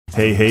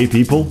Hey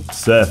people,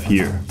 Seth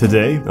here.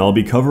 Today, I'll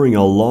be covering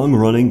a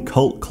long-running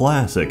cult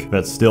classic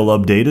that's still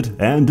updated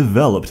and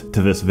developed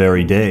to this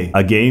very day.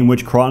 A game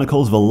which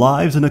chronicles the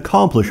lives and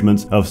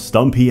accomplishments of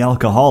stumpy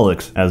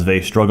alcoholics as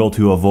they struggle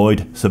to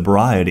avoid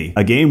sobriety.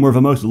 A game where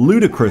the most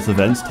ludicrous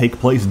events take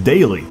place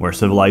daily, where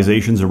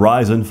civilizations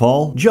rise and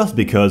fall just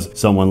because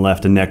someone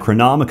left a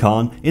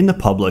Necronomicon in the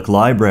public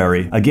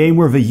library. A game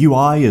where the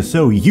UI is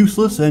so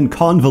useless and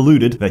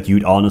convoluted that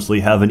you'd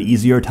honestly have an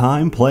easier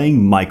time playing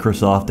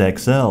Microsoft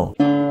Excel.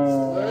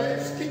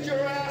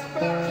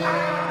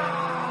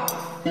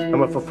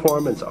 I'm a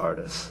performance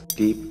artist.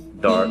 Deep,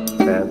 dark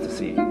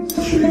fantasies.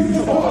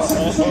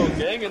 Oh,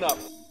 ganging up.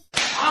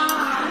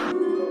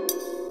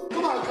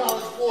 Come on,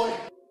 college boy.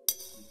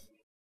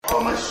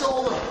 On my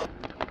shoulder.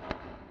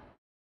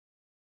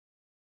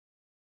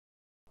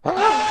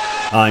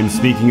 I'm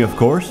speaking, of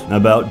course,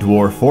 about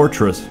Dwarf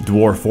Fortress.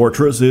 Dwarf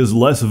Fortress is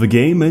less of a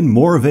game and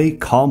more of a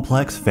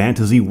complex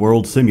fantasy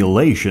world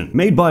simulation,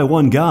 made by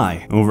one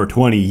guy over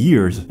 20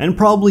 years, and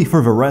probably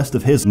for the rest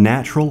of his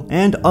natural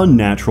and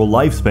unnatural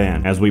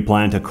lifespan, as we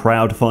plan to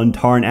crowdfund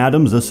Tarn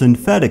Adams a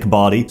synthetic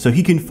body so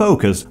he can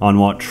focus on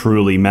what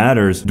truly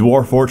matters.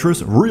 Dwarf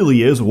Fortress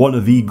really is one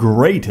of the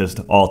greatest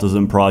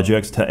autism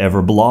projects to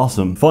ever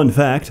blossom. Fun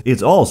fact,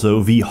 it's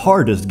also the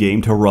hardest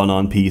game to run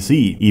on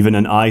PC. Even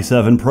an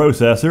i7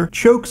 processor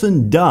chokes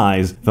and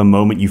dies the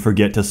moment you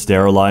forget to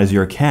sterilize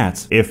your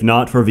cats. If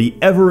not for the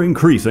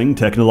ever-increasing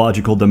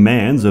technological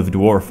demands of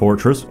Dwarf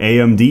Fortress,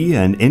 AMD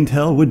and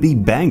Intel would be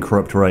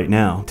bankrupt right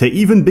now. To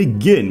even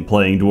begin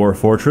playing Dwarf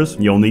Fortress,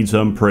 you'll need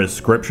some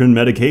prescription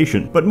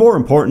medication, but more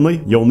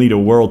importantly, you'll need a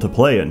world to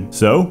play in.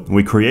 So,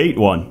 we create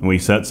one, we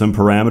set some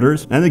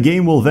parameters, and the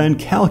game will then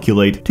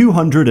calculate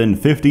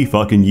 250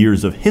 fucking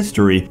years of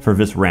history for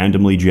this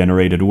randomly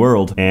generated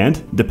world.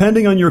 And,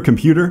 depending on your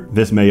computer,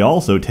 this may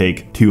also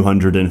take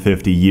 250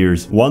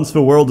 years. Once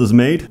the world is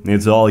made,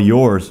 it's all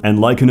yours, and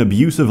like an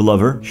abusive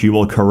lover, she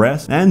will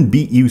caress and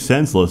beat you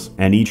senseless,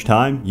 and each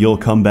time, you'll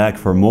come back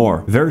for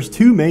more. There's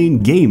two main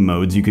game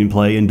modes you can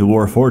play in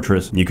Dwarf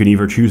Fortress. You can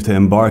either choose to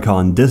embark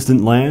on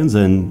distant lands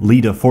and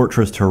lead a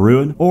fortress to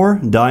ruin, or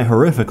die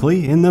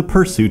horrifically in the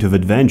pursuit of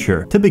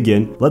adventure. To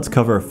begin, let's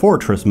cover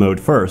Fortress mode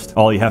first.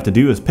 All you have to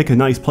do is pick a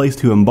nice place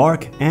to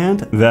embark, and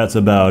that's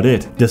about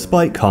it.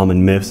 Despite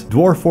common myths,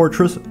 Dwarf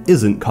Fortress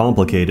isn't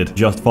complicated.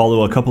 Just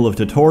follow a couple of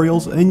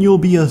tutorials and you'll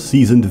be a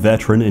seasoned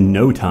veteran in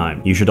no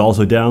time. You should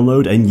also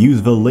download and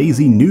use the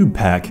Lazy Noob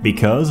Pack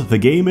because the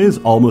game is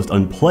almost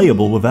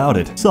unplayable without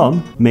it.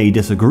 Some may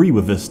disagree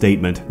with this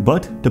statement,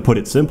 but to put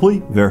it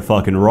simply, they're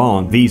fucking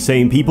wrong. These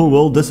same people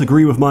will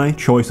disagree with my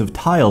choice of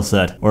tile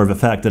set, or the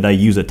fact that I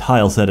use a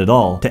tile set at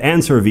all. To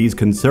answer these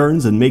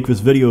concerns and make this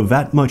video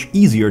that much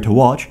easier to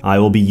watch, I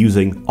will be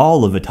using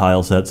all of the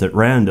tile sets at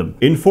random.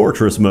 In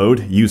Fortress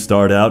mode, you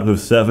start out with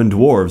 7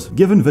 dwarves,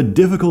 given the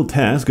difficult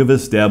task of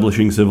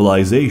establishing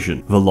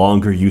civilization. The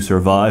longer you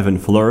survive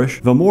and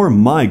flourish, the more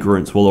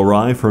migrants will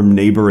arrive from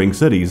neighboring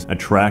cities,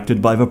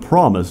 attracted by the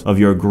promise of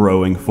your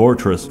growing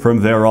fortress.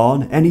 From there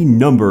on, any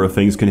number of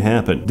things can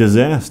happen.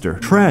 Disaster,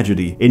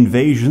 tragedy,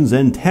 invasions,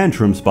 and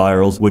tantrum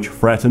spirals which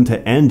threaten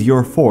to end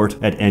your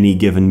fort at any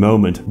given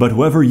moment. But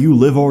whether you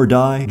live or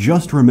die,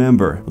 just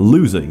remember,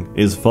 losing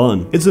is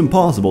fun. It's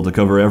impossible to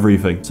cover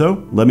everything,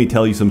 so let me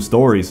tell you some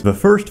stories. The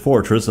first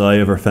fortress I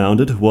ever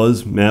founded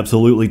was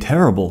absolutely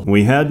terrible.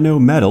 We had no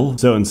metal,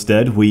 so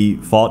instead we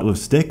fought with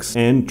sticks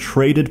and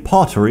traded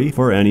pottery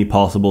for any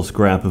possible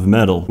scrap of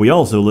metal. We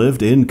also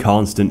lived in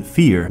constant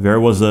fear. There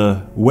was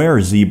a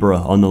were-zebra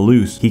on the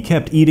loose. He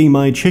kept eating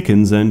my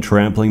chickens and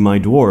trampling my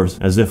dwarves.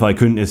 As if I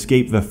couldn't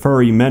escape the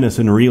furry menace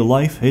in real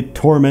life, it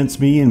torments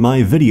me in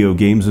my video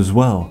games as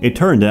well. It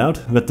turned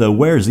out that the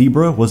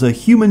were-zebra was a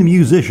human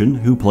musician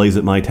who plays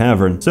at my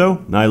tavern,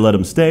 so I let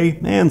him stay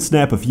and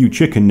snap a few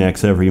chicken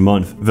necks every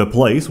month. The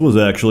place was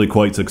actually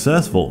quite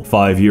successful.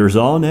 5 years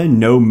on and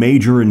no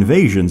major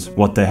invasions.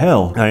 What the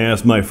hell? I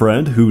asked my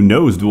friend, who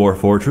knows Dwarf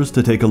Fortress,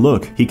 to take a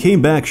look. He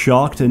came back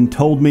shocked and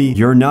told me,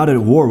 "You're not at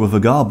war with the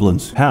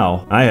goblins."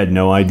 How? I had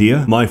no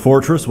idea. My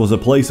fortress was a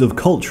place of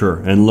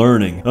culture and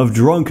learning, of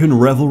drunken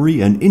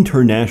revelry and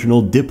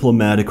international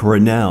diplomatic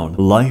renown.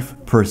 Life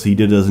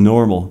proceeded as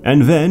normal.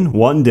 And then,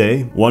 one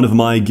day, one of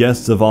my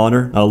guests of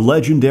honor, a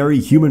legendary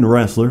human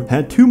wrestler,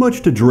 had too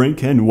much to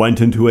drink and went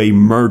into a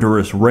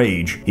murderous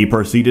rage. He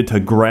proceeded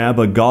to grab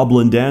a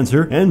goblin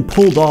dancer and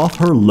pulled off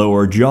her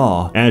lower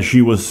jaw. As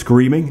she was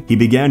screaming, he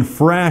began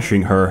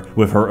thrashing her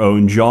with her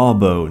own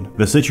jawbone.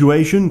 The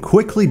situation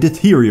quickly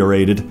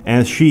deteriorated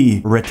as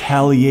she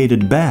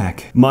retaliated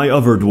back. My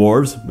other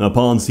dwarves,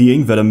 upon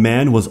seeing that a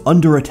man was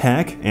under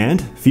attack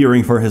and,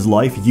 fearing for his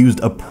life,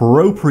 used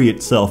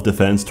appropriate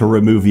self-defense to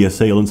remove the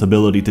assailant's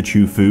ability to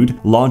chew food,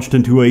 launched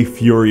into a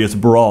furious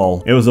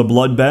brawl. It was a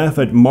bloodbath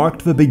that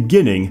marked the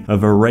beginning of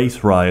the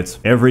race riots.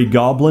 Every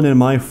goblin in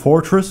my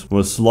fortress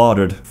was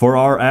slaughtered. For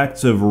our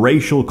acts of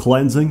racial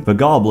cleansing, the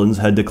goblins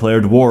had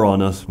declared war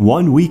on us,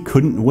 one we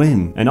couldn't couldn't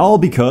win, and all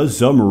because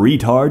some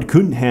retard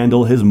couldn't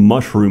handle his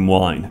mushroom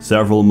wine.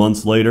 Several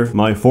months later,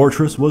 my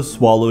fortress was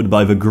swallowed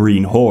by the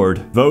Green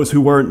Horde. Those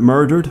who weren't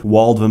murdered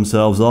walled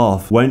themselves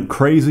off, went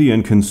crazy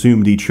and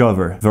consumed each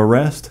other. The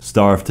rest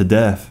starved to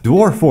death.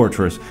 Dwarf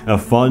Fortress, a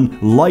fun,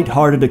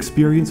 light-hearted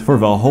experience for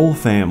the whole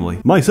family.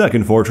 My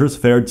second fortress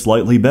fared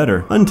slightly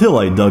better, until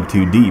I dug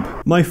too deep.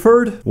 My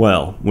third?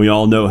 Well, we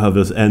all know how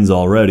this ends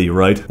already,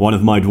 right? One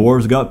of my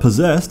dwarves got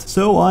possessed,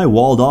 so I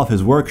walled off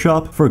his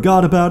workshop,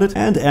 forgot about it,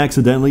 and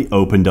accidentally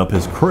opened up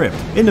his crypt.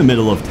 In the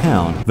middle of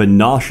town, the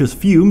nauseous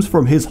fumes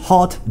from his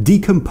hot,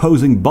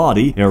 decomposing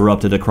body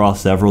erupted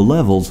across several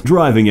levels,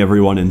 driving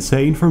everyone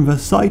insane from the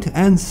sight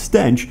and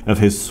stench of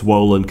his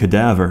swollen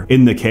cadaver.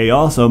 In the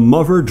chaos, a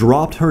mother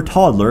dropped her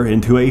toddler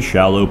into a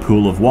shallow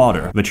pool of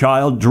water. The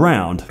child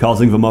drowned,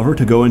 causing the mother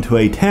to go into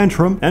a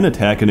tantrum and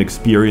attack an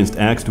experienced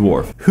axe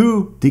dwarf,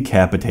 who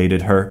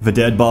decapitated her. The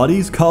dead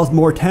bodies caused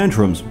more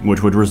tantrums,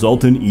 which would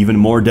result in even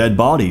more dead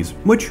bodies,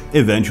 which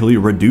eventually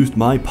reduced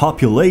my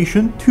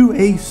population to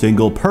a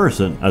single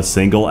person, a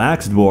single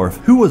axe dwarf,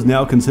 who was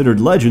now considered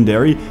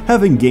legendary,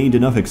 having gained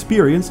enough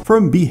experience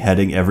from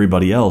beheading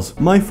everybody else.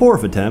 My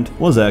fourth attempt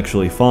was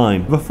actually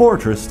fine. The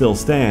fortress still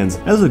stands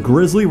as a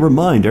grisly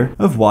reminder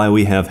of why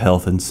we have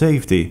health and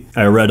safety.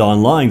 I read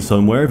online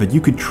somewhere that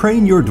you could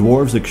train your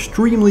dwarves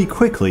extremely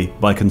quickly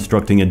by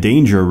constructing a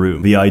danger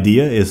room. The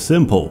idea is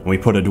simple. We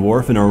put a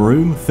dwarf in a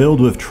room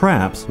filled with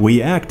traps,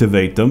 we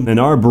activate them, and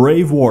our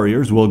brave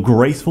warriors will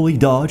gracefully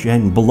dodge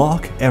and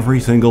block every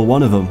single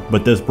one of them.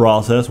 But this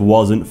process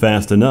wasn't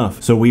fast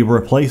enough, so we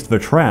replaced the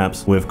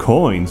traps with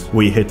coins.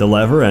 We hit the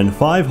lever and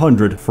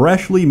 500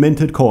 freshly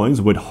minted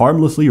coins would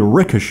harmlessly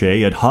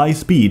ricochet at high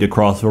speed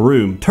across the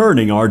room,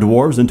 turning our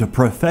dwarves into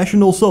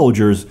professional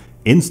soldiers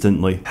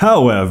instantly.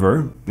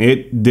 However,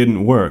 it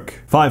didn't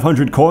work.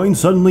 500 coins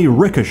suddenly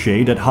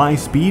ricocheted at high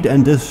speed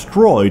and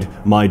destroyed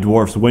my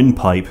dwarf's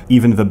windpipe.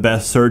 Even the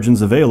best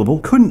surgeons available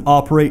couldn't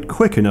operate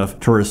quick enough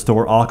to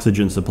restore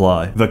oxygen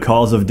supply. The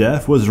cause of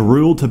death was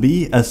ruled to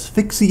be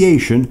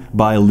asphyxiation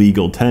by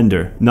legal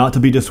tender. Not to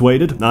be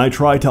dissuaded, I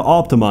tried to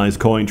optimize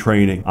coin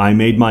training. I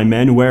made my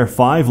men wear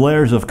 5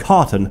 layers of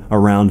cotton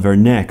around their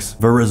necks.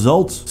 The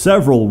results?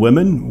 Several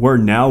women were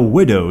now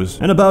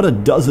widows, and about a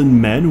dozen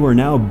men were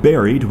now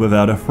buried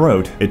without a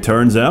throat. It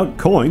turns out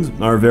coins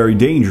are very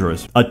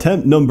dangerous.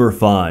 Attempt number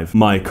 5,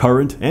 my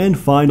current and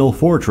final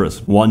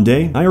fortress. One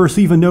day, I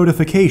receive a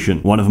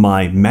notification. One of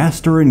my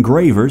master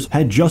engravers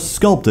had just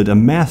sculpted a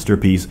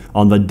masterpiece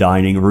on the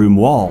dining room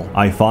wall.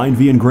 I find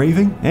the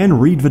engraving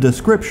and read the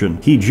description.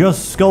 He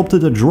just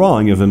sculpted a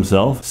drawing of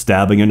himself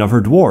stabbing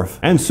another dwarf,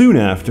 and soon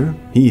after,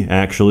 he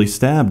actually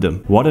stabbed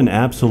him. What an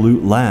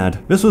absolute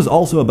lad. This was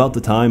also about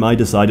the time I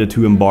decided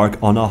to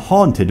embark on a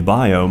haunted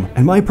biome,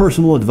 and my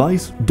personal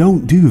advice,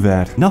 don't do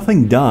that.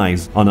 Nothing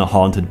dies on a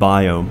haunted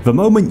biome. The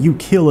moment you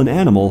kill an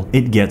animal,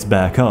 it gets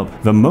back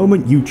up. The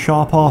moment you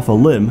chop off a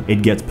limb,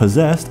 it gets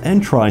possessed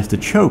and tries to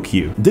choke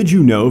you. Did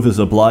you know this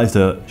applies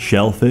to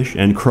shellfish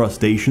and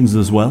crustaceans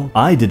as well?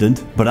 I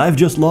didn't, but I've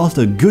just lost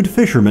a good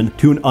fisherman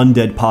to an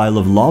undead pile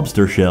of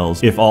lobster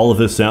shells. If all of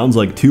this sounds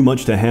like too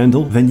much to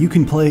handle, then you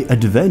can play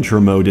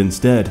Adventure Mode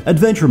instead.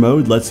 Adventure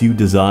Mode lets you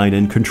design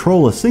and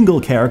control a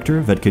single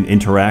character that can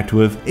interact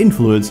with,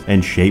 influence,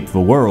 and shape the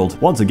world.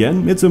 Once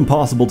again, it's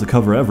impossible to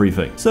cover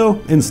everything,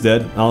 so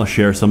instead, I'll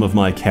share some of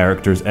my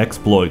character's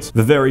exploits.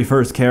 The very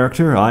first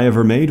character I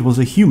ever made was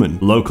a human,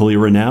 locally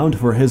renowned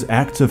for his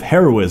acts of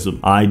heroism.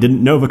 I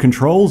didn't know the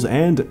controls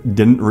and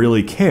didn't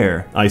really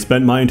care. I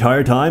spent my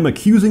entire time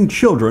accusing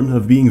children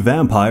of being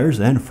vampires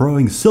and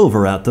throwing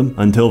silver at them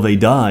until they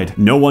died.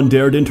 No one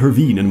dared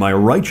intervene in my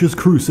righteous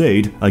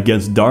crusade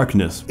against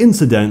darkness.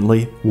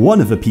 Incidentally,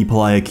 one of the people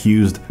I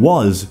accused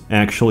was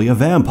actually a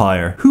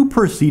vampire, who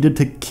proceeded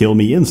to kill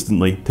me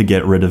instantly to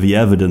get rid of the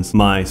evidence.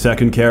 My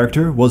second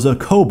character was a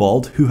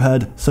kobold who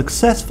had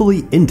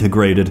successfully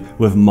integrated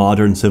with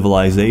modern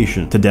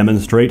civilization. To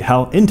demonstrate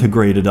how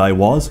integrated I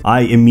was,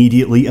 I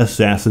immediately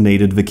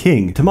assassinated the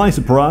king. To my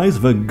surprise,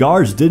 the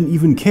guards didn't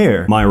even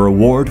care. My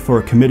reward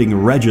for committing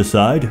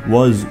regicide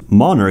was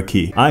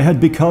monarchy. I had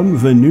become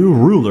the new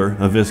ruler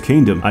of this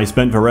kingdom. I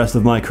spent the rest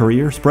of my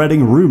career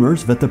spreading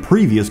rumors that the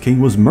previous king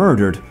was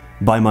murdered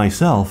by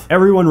myself.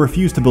 Everyone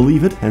refused to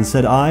believe it and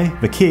said I,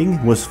 the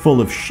king, was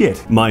full of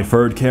shit. My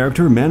third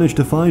character managed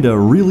to find a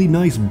really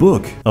nice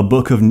book, a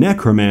book of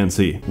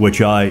necromancy,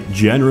 which I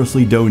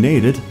generously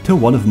donated to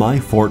one of my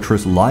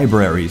fortress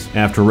libraries.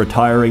 After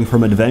retiring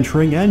from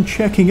adventuring and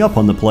checking up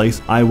on the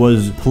place, I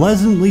was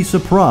pleasantly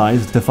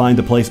surprised to find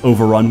the place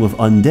overrun with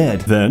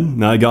undead.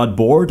 Then, I got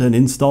bored and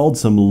installed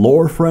some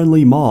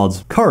lore-friendly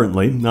mods.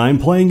 Currently, I'm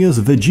playing as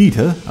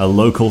Vegeta, a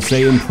local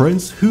Saiyan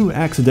prince who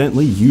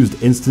accidentally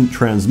used instant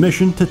transmission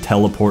permission to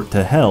teleport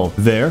to Hell.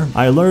 There,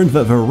 I learned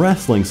that the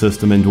wrestling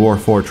system in Dwarf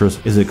Fortress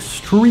is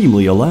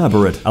extremely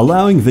elaborate,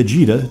 allowing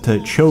Vegeta to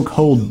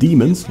chokehold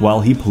demons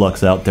while he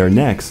plucks out their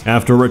necks.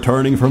 After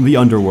returning from the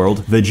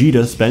underworld,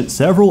 Vegeta spent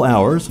several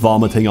hours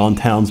vomiting on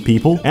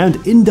townspeople and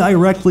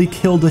indirectly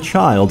killed a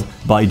child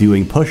by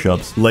doing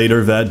push-ups.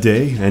 Later that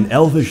day, an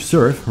elvish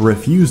serf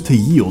refused to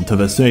yield to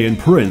the Saiyan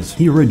prince.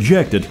 He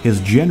rejected his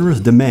generous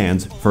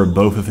demands for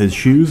both of his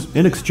shoes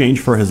in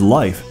exchange for his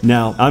life.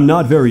 Now, I'm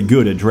not very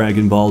good at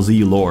Dragon Ball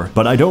Z lore,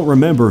 but I don't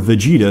remember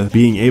Vegeta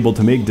being able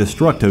to make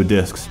Destructo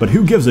discs. But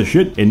who gives a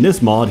shit? In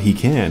this mod, he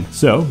can.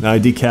 So, I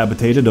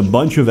decapitated a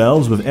bunch of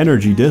elves with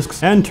energy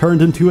discs and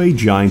turned into a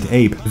giant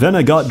ape. Then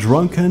I got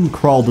drunk and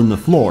crawled on the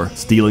floor,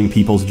 stealing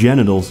people's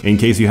genitals. In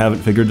case you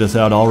haven't figured this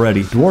out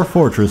already, Dwarf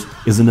Fortress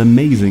is an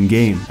amazing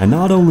game. And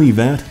not only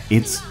that,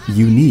 it's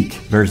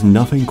unique. There's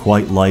nothing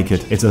quite like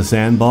it. It's a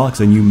sandbox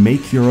and you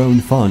make your own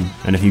fun.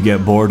 And if you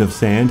get bored of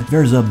sand,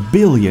 there's a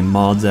billion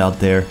mods out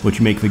there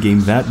which make the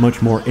game that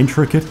much more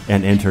intricate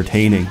and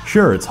entertaining.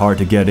 Sure, it's hard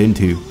to get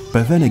into,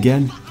 but then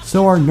again,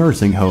 so are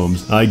nursing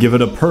homes. I give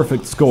it a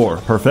perfect score.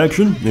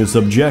 Perfection is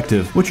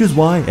subjective, which is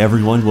why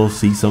everyone will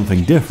see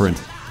something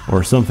different.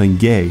 Or something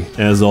gay.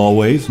 As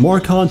always, more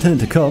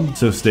content to come,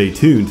 so stay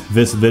tuned.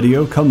 This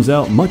video comes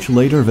out much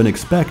later than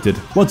expected.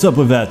 What's up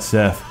with that,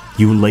 Seth?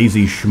 You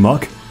lazy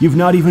schmuck? You've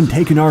not even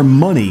taken our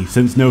money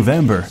since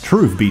November.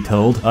 Truth be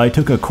told, I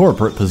took a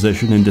corporate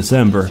position in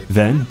December.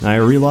 Then, I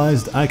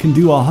realized I can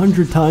do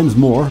 100 times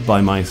more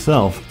by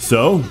myself.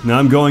 So,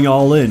 I'm going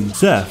all in.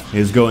 Seth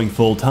is going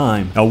full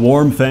time. A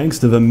warm thanks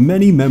to the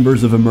many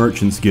members of the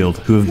Merchants Guild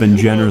who have been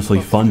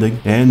generously funding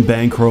and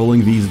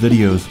bankrolling these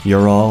videos.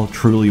 You're all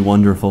truly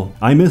wonderful.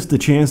 I missed the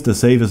chance to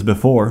say this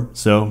before,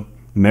 so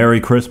Merry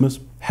Christmas,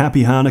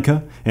 Happy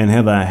Hanukkah, and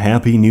have a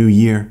Happy New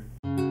Year.